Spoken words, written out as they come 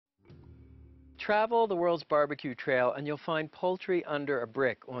Travel the world's barbecue trail and you'll find poultry under a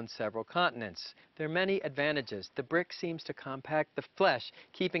brick on several continents. There are many advantages. The brick seems to compact the flesh,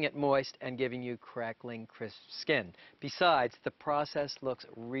 keeping it moist and giving you crackling, crisp skin. Besides, the process looks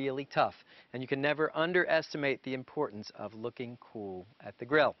really tough, and you can never underestimate the importance of looking cool at the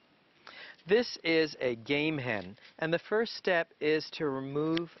grill. This is a game hen, and the first step is to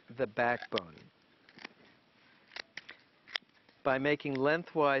remove the backbone by making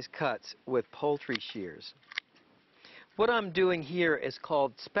lengthwise cuts with poultry shears. What I'm doing here is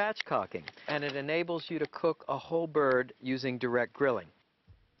called spatchcocking, and it enables you to cook a whole bird using direct grilling.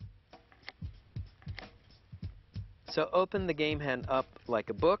 So open the game hen up like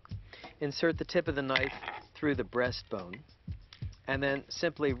a book, insert the tip of the knife through the breastbone, and then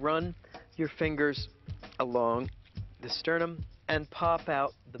simply run your fingers along the sternum and pop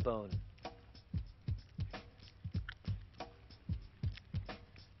out the bone.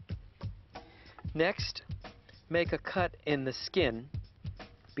 Next, make a cut in the skin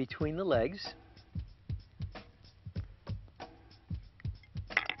between the legs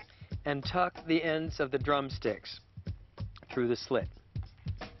and tuck the ends of the drumsticks through the slit.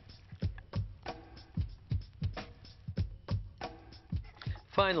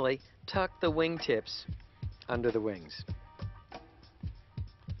 Finally, tuck the wingtips under the wings.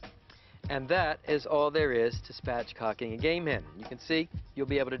 And that is all there is to spatchcocking a game hen. You can see you'll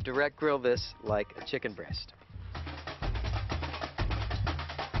be able to direct grill this like a chicken breast.